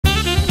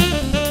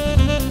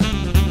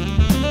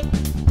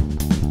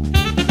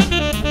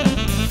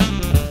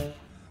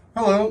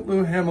Hello,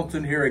 Lou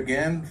Hamilton here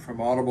again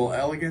from Audible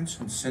Elegance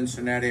in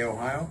Cincinnati,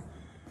 Ohio,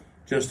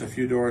 just a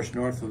few doors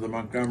north of the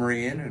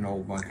Montgomery Inn in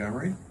Old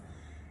Montgomery.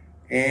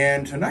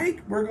 And tonight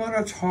we're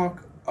going to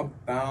talk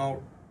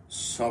about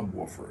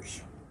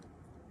subwoofers.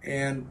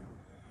 And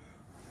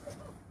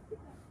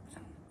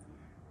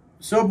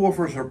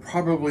subwoofers are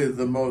probably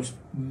the most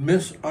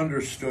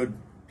misunderstood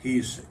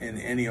piece in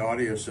any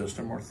audio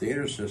system or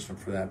theater system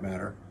for that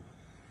matter.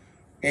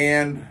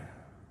 And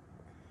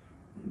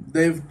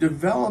they've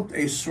developed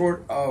a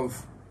sort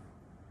of,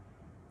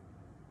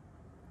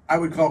 I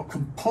would call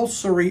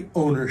compulsory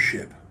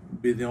ownership,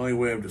 would be the only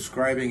way of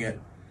describing it.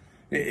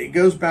 It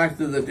goes back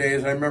to the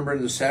days, I remember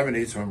in the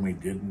 70s when we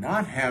did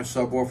not have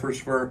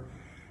subwoofers, where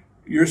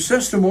your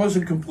system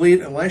wasn't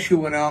complete unless you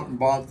went out and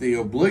bought the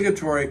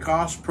obligatory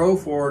cost Pro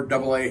 4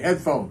 AA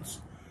headphones,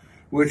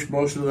 which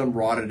most of them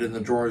rotted in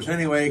the drawers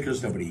anyway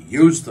because nobody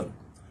used them.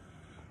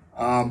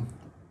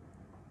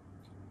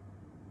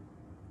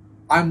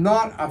 I'm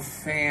not a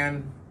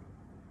fan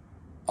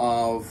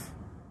of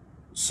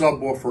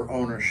subwoofer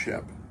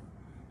ownership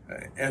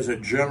as a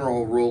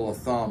general rule of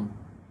thumb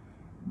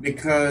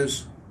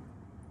because,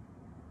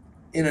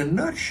 in a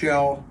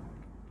nutshell,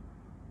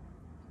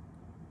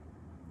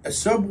 a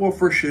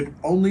subwoofer should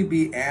only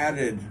be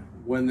added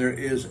when there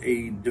is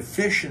a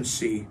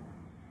deficiency,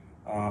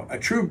 a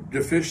true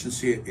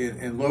deficiency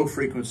in low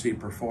frequency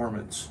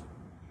performance.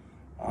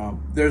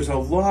 There's a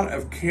lot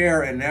of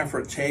care and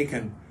effort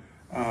taken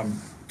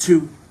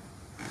to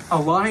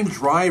align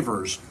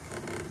drivers,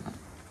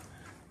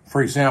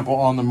 for example,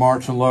 on the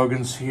Martin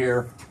Logans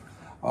here,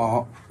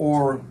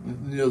 or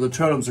the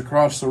totems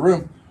across the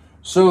room,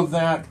 so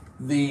that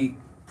the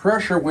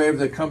pressure wave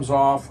that comes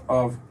off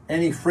of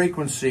any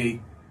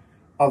frequency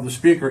of the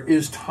speaker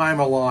is time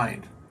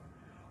aligned.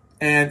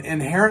 And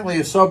inherently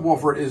a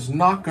subwoofer is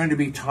not going to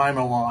be time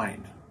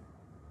aligned.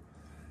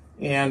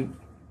 And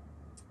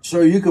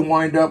so you can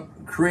wind up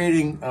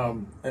creating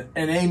an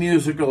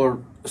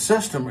amusical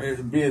system,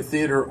 be it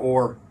theater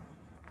or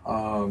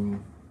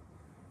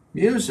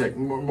music.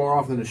 More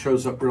often it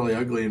shows up really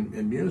ugly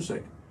in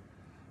music,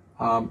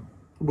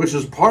 which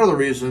is part of the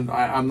reason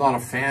I'm not a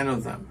fan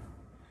of them.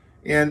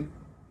 And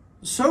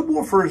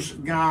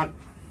subwoofers got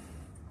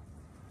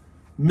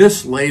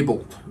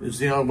mislabeled is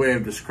the only way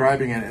of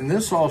describing it. And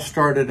this all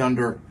started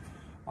under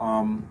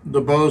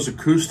the Bose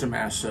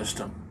Acoustimass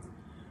system,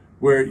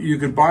 where you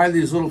could buy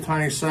these little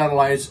tiny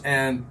satellites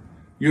and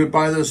you would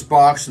buy this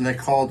box and they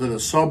called it a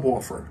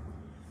subwoofer.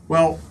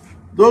 Well,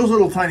 those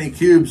little tiny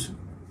cubes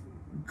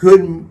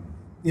couldn't,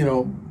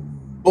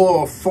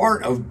 blow a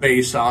fart of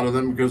bass out of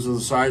them because of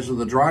the size of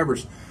the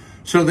drivers.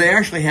 So they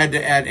actually had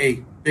to add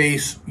a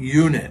bass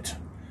unit.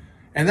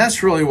 And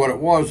that's really what it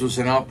was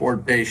an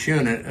outboard bass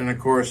unit. And of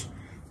course,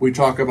 we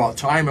talk about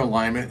time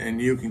alignment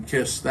and you can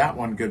kiss that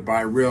one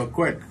goodbye real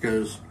quick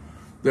because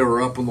they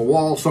were up on the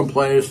wall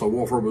someplace, the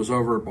woofer was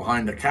over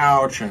behind the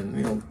couch,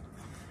 and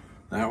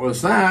that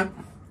was that.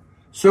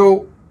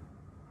 So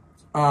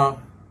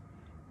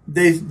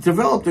they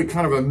developed a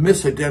kind of a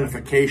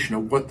misidentification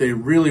of what they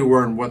really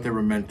were and what they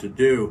were meant to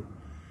do.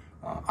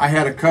 I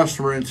had a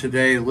customer in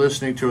today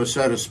listening to a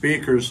set of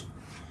speakers.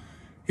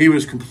 He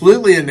was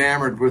completely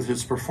enamored with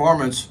his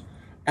performance,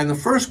 and the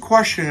first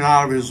question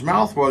out of his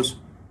mouth was,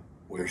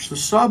 "Where's the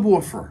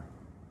subwoofer?"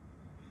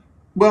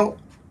 Well,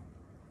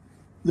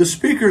 the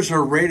speakers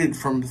are rated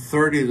from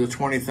 30 to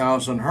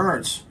 20,000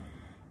 hertz.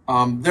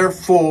 They're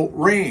full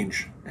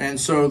range, and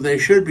so they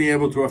should be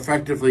able to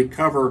effectively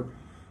cover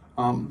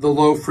the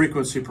low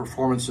frequency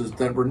performances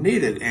that were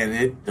needed, and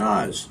it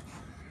does.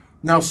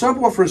 Now,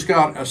 subwoofers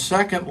got a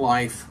second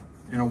life,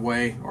 in a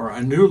way, or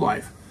a new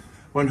life,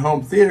 when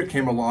home theater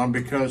came along,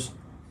 because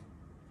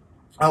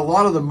a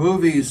lot of the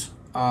movies,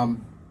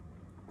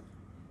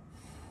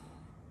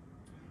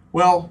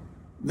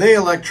 they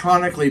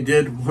electronically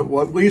did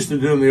what we used to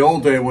do in the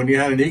old day when you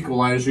had an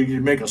equalizer.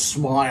 You'd make a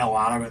smile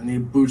out of it and you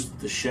boosted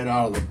the shit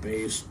out of the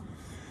bass.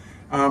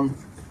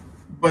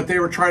 But they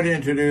were trying to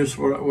introduce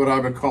what I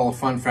would call a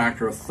fun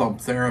factor of thump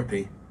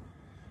therapy.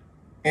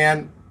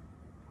 And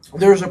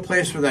there's a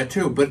place for that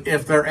too, but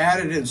if they're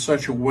added in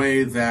such a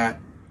way that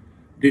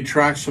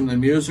detracts from the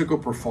musical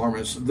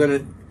performance,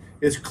 then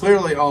it's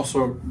clearly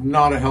also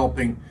not a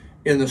helping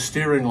in the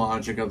steering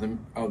logic of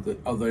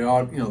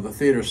the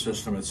theater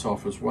system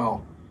itself as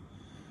well.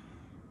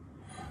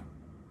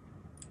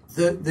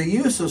 The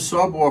use of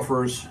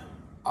subwoofers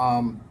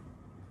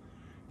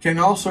can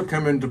also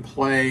come into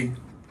play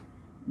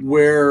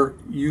where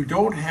you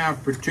don't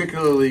have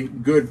particularly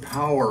good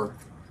power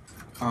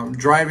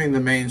driving the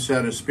main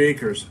set of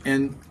speakers,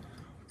 and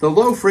the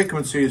low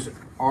frequencies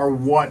are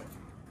what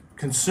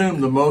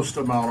consume the most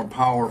amount of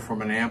power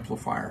from an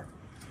amplifier.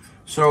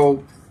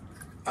 So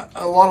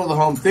a lot of the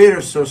home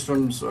theater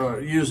systems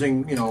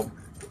using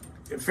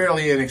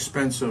fairly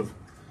inexpensive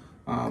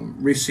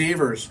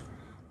receivers,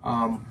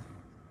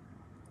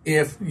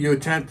 if you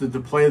attempted to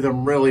play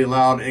them really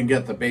loud and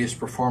get the bass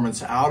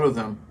performance out of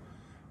them,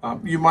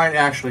 you might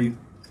actually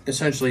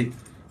essentially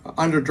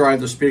underdrive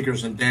the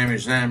speakers and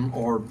damage them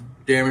or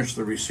damage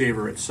the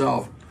receiver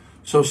itself.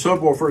 So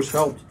subwoofers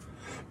helped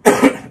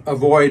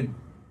avoid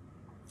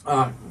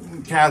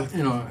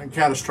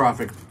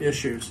catastrophic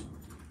issues.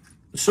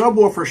 The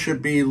subwoofer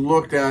should be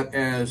looked at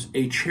as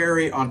a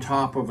cherry on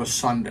top of a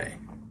sundae.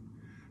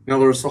 In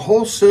other words, the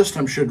whole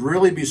system should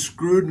really be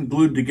screwed and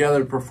glued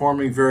together,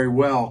 performing very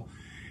well.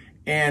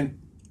 And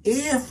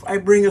if I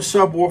bring a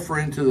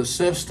subwoofer into the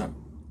system,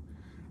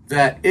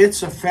 that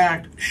its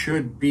effect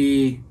should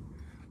be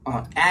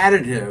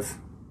additive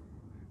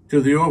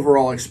to the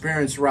overall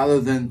experience rather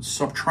than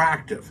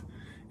subtractive.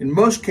 In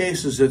most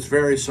cases, it's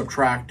very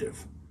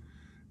subtractive.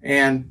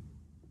 And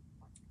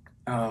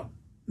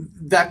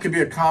that could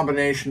be a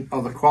combination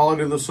of the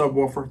quality of the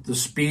subwoofer, the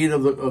speed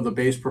of the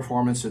bass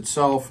performance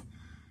itself,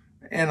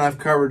 and I've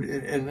covered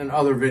in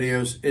other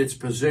videos its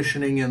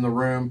positioning in the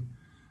room,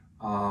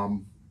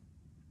 and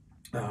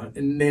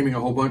naming a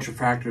whole bunch of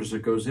factors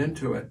that goes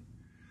into it.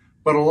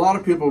 But a lot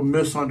of people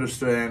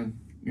misunderstand,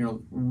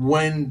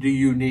 when do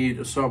you need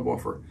a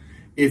subwoofer?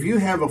 If you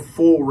have a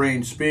full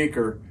range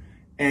speaker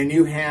and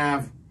you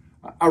have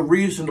a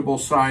reasonable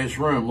size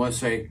room, let's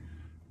say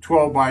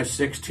 12 by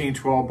 16,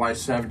 12 by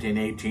 17,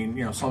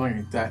 18, something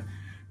like that,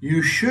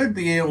 you should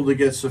be able to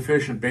get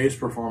sufficient bass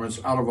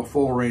performance out of a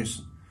full range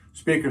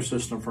speaker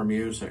system for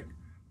music.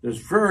 There's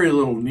very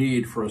little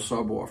need for a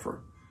subwoofer.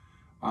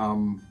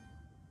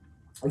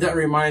 That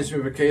reminds me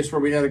of a case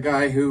where we had a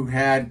guy who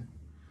had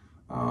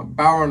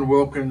Bower &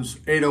 Wilkins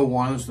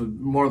 801s,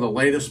 more of the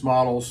latest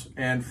models,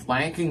 and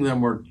flanking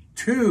them were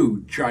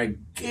two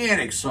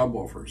gigantic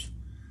subwoofers.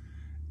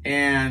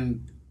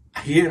 And,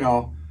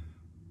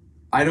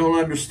 I don't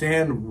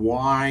understand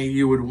why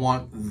you would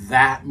want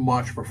that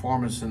much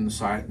performance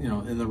inside,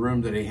 in the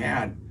room that he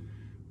had.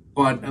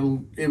 But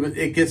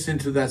it gets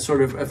into that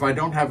sort of, if I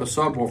don't have a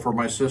subwoofer,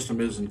 my system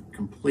isn't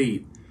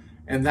complete.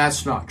 And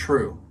that's not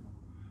true.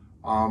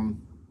 The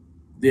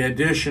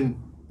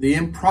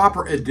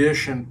improper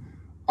addition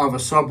of a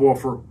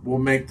subwoofer will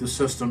make the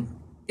system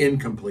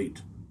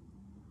incomplete.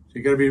 So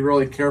you got to be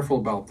really careful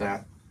about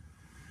that.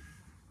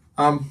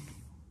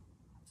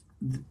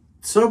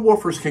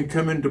 Subwoofers can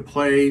come into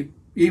play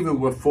even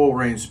with full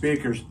range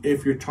speakers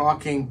if you're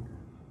talking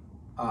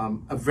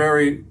a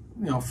very,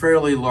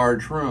 fairly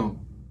large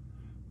room.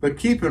 But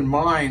keep in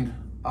mind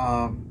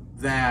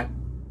that,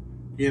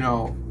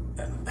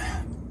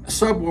 a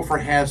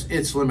subwoofer has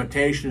its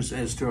limitations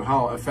as to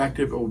how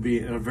effective it will be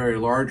in a very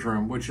large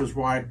room, which is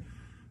why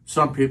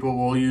some people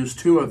will use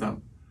two of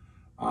them.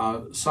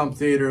 Some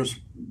theaters,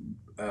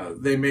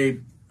 they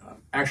may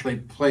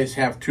actually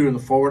have two in the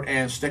forward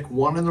and stick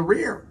one in the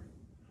rear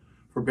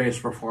for bass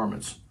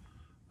performance.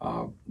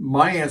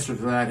 My answer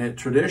to that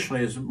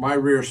traditionally is my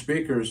rear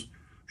speakers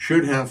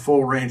should have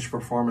full range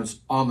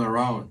performance on their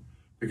own,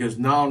 because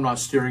now I'm not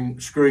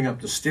screwing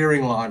up the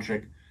steering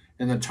logic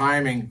and the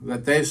timing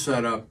that they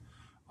set up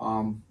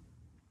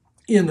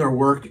in their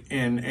work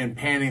and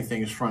panning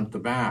things front to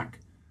back.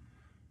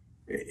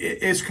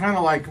 It's kind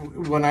of like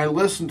when I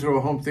listen to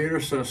a home theater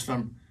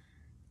system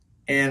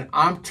and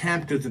I'm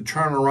tempted to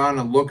turn around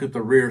and look at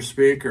the rear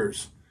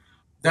speakers.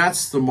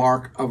 That's the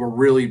mark of a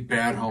really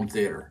bad home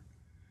theater,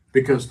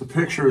 because the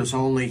picture is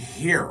only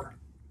here.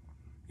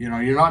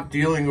 You're not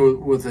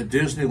dealing with a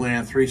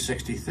Disneyland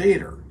 360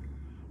 theater.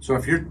 So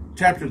if you're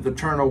tempted to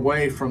turn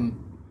away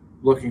from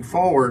looking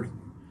forward,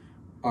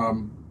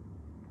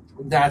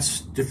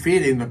 that's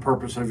defeating the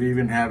purpose of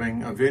even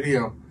having a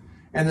video.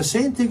 And the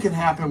same thing can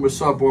happen with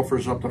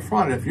subwoofers up the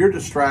front. If you're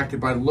distracted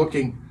by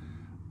looking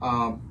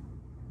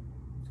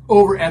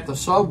over at the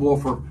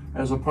subwoofer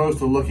as opposed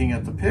to looking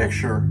at the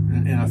picture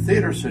in a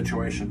theater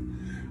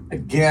situation,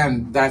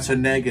 again, that's a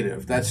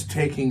negative. That's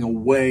taking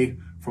away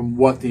from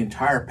what the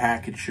entire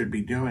package should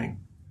be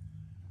doing.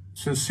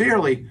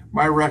 Sincerely,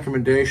 my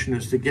recommendation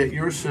is to get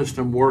your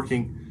system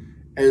working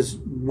as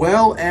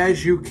well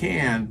as you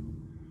can,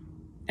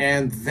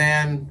 and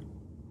then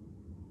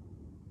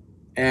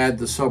add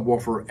the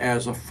subwoofer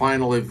as a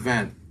final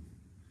event.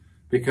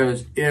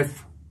 Because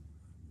if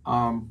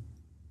the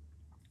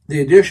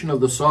addition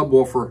of the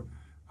subwoofer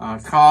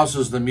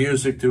causes the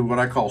music to what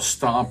I call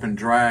stomp and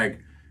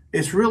drag,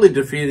 it's really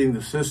defeating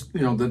the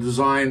system, the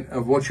design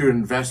of what you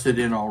invested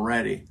in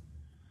already.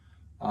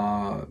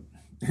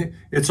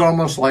 It's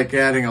almost like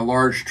adding a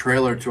large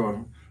trailer to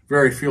a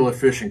very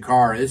fuel-efficient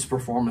car. Its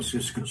performance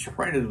just goes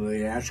right into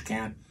the ash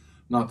can,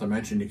 not to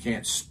mention you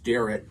can't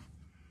steer it.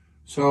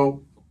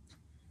 So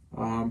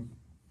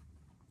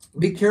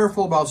be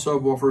careful about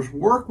subwoofers.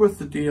 Work with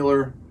the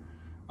dealer.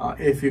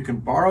 If you can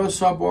borrow a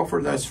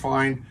subwoofer, that's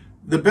fine.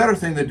 The better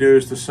thing to do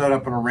is to set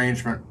up an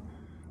arrangement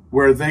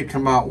where they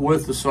come out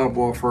with the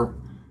subwoofer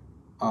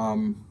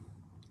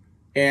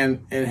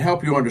and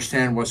help you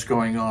understand what's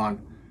going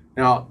on.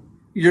 Now,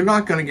 you're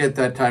not going to get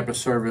that type of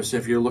service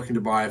if you're looking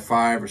to buy a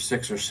 $500 or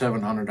 $600 or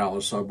 $700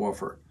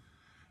 subwoofer.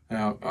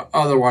 Now,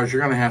 otherwise,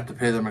 you're going to have to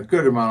pay them a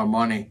good amount of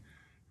money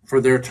for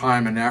their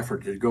time and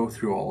effort to go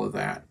through all of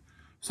that.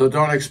 So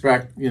don't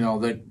expect,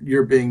 that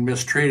you're being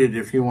mistreated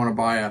if you want to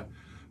buy a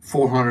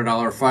 $400,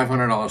 $500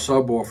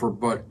 subwoofer,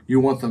 but you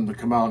want them to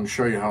come out and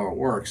show you how it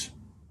works.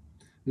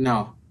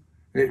 No,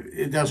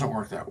 it doesn't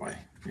work that way.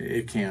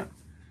 It can't.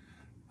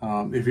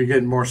 If you're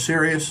getting more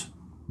serious,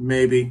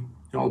 maybe.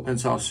 It all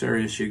depends how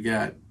serious you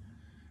get.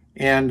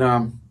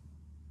 And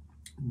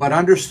but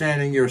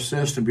understanding your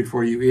system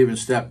before you even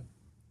step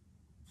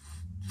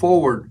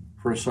forward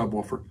for a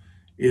subwoofer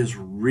is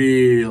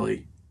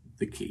really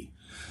the key.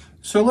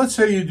 So let's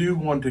say you do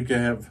want to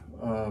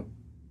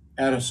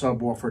add a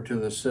subwoofer to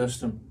the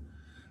system.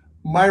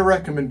 My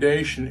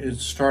recommendation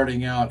is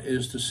starting out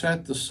is to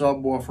set the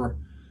subwoofer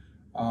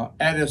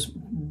at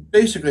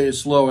basically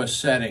its lowest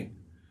setting.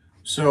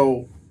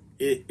 So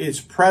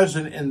it's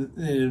present in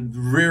a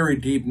very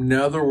deep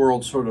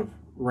netherworld sort of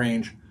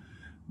range,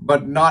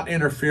 but not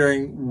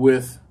interfering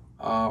with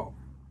a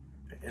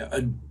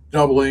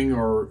doubling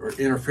or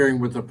interfering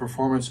with the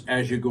performance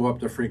as you go up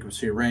the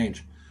frequency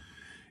range.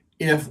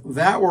 If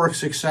that works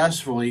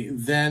successfully,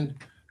 then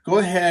go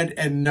ahead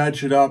and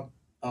nudge it up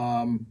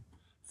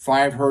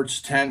 5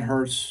 hertz, 10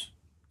 hertz,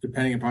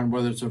 depending upon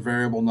whether it's a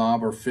variable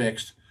knob or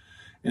fixed,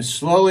 and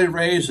slowly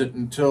raise it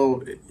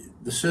until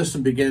the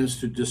system begins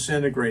to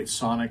disintegrate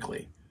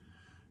sonically.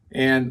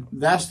 And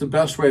that's the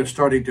best way of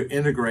starting to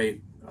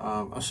integrate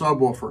a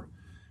subwoofer.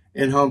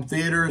 In home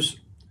theaters,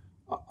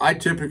 I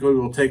typically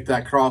will take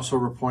that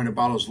crossover point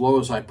about as low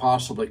as I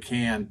possibly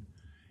can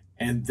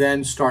and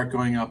then start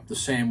going up the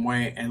same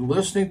way and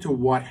listening to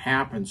what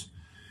happens.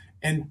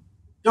 And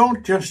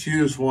don't just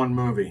use one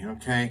movie,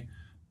 okay?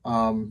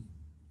 Die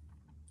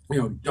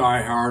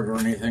Hard or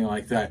anything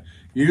like that.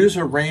 Use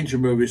a range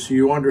of movies so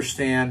you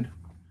understand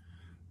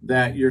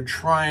that you're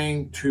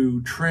trying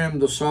to trim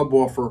the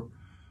subwoofer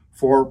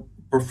for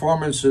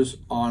performances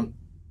on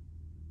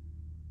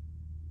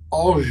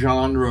all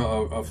genre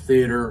of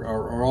theater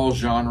or all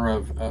genre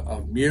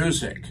of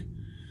music.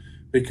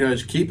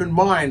 Because keep in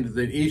mind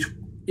that each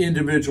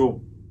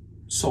individual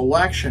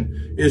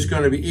selection is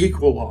going to be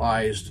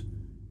equalized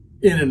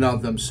in and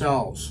of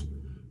themselves.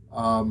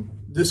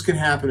 This can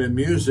happen in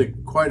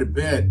music quite a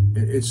bit.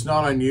 It's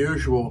not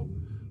unusual.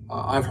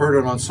 I've heard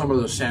it on some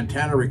of the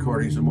Santana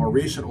recordings, the more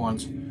recent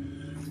ones,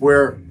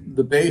 where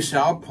the bass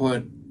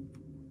output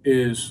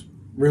is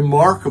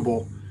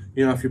remarkable,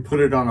 if you put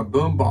it on a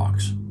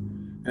boombox.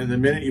 And the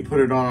minute you put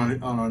it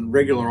on a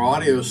regular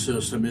audio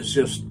system, it's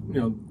just,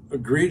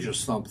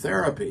 egregious thump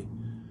therapy.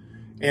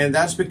 And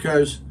that's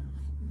because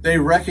they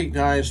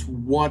recognized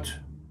what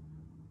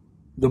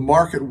the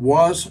market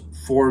was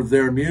for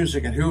their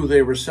music and who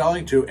they were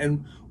selling to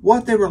and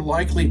what they were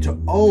likely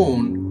to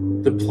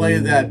own to play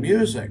that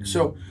music.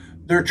 So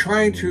they're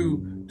trying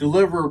to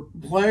deliver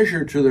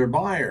pleasure to their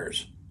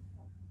buyers.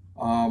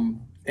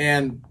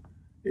 And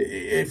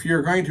if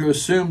you're going to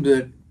assume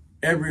that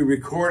every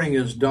recording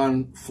is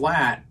done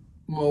flat,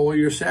 well,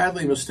 you're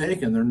sadly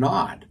mistaken. They're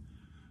not.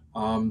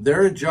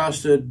 They're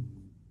adjusted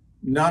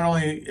not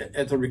only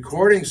at the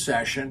recording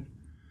session,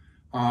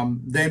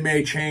 they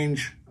may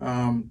change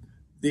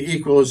the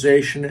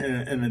equalization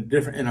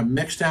in a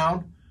mix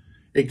down.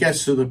 It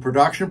gets to the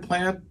production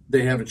plant.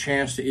 They have a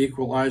chance to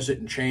equalize it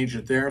and change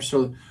it there.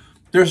 So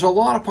there's a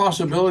lot of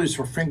possibilities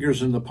for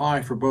fingers in the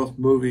pie for both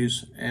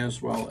movies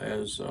as well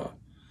as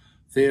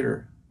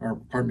theater, or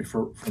pardon me,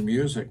 for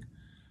music.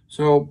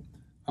 So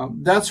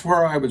that's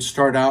where I would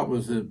start out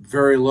with it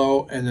very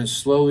low and then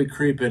slowly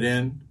creep it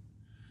in.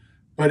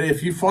 But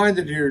if you find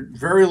that you're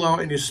very low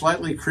and you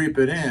slightly creep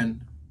it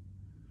in,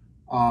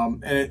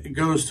 and it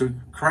goes to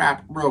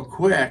crap real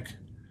quick,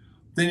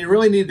 then you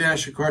really need to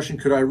ask your question,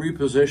 could I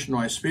reposition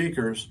my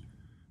speakers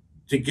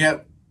to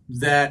get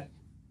that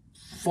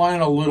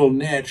final little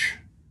niche,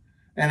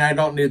 and I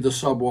don't need the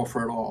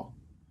subwoofer at all?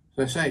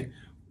 As I say,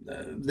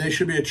 they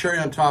should be a cherry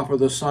on top of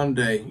the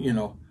sundae,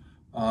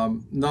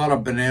 not a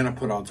banana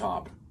put on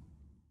top.